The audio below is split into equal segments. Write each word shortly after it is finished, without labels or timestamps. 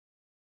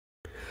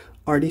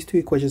Are these two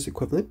equations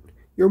equivalent?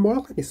 You're more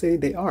likely to say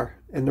they are,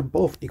 and they're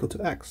both equal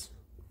to x.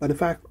 But in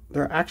fact,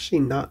 they're actually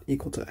not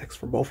equal to x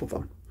for both of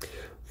them.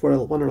 For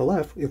the one on the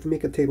left, if we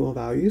make a table of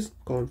values,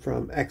 going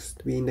from x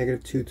to be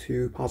 -2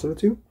 to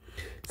 +2,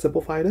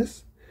 simplify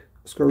this.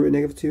 Square root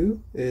of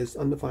 -2 is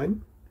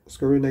undefined.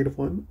 Square root of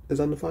 -1 is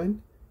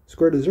undefined.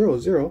 Square root of 0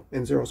 is 0,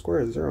 and 0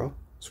 squared is 0.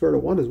 Square root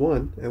of 1 is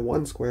 1, and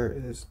 1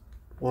 squared is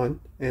 1.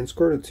 And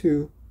square root of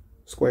 2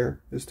 squared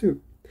is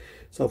 2.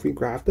 So if we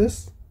graph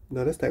this,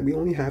 notice that we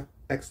only have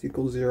x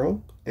equals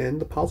 0 and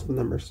the positive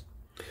numbers.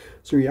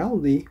 So in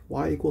reality,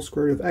 y equals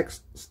square root of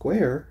x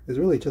squared is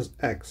really just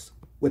x,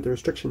 with the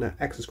restriction that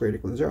x is greater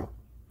than 0.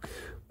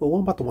 But what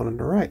about the one on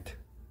the right?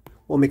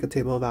 We'll make a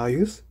table of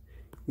values.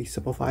 We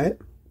simplify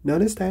it.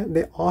 Notice that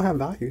they all have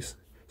values.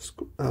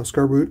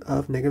 Square root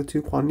of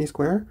 -2 quantity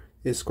square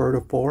is square root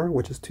of 4,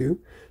 which is 2.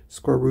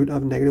 Square root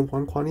of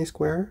 -1 quantity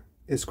square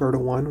is square root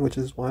of 1, which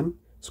is 1.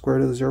 Square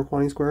root of 0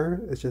 quantity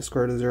square is just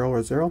square root of 0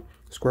 or 0.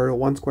 Square root of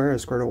 1 square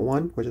is square root of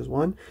 1, which is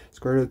 1.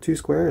 Square root of 2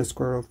 square is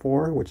square root of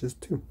 4, which is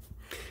 2.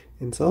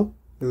 And so,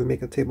 if we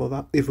make a table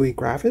of, if we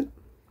graph it,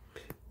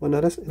 well,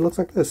 notice it looks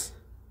like this.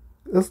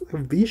 It looks like a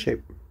V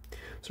shape.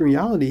 So in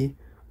reality,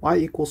 y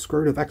equals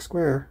square root of x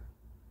squared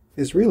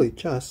is really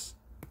just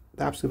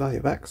the absolute value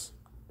of x.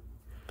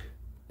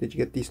 Did you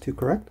get these two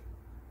correct?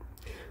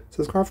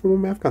 Subscribe for more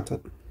math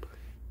content.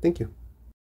 Thank you.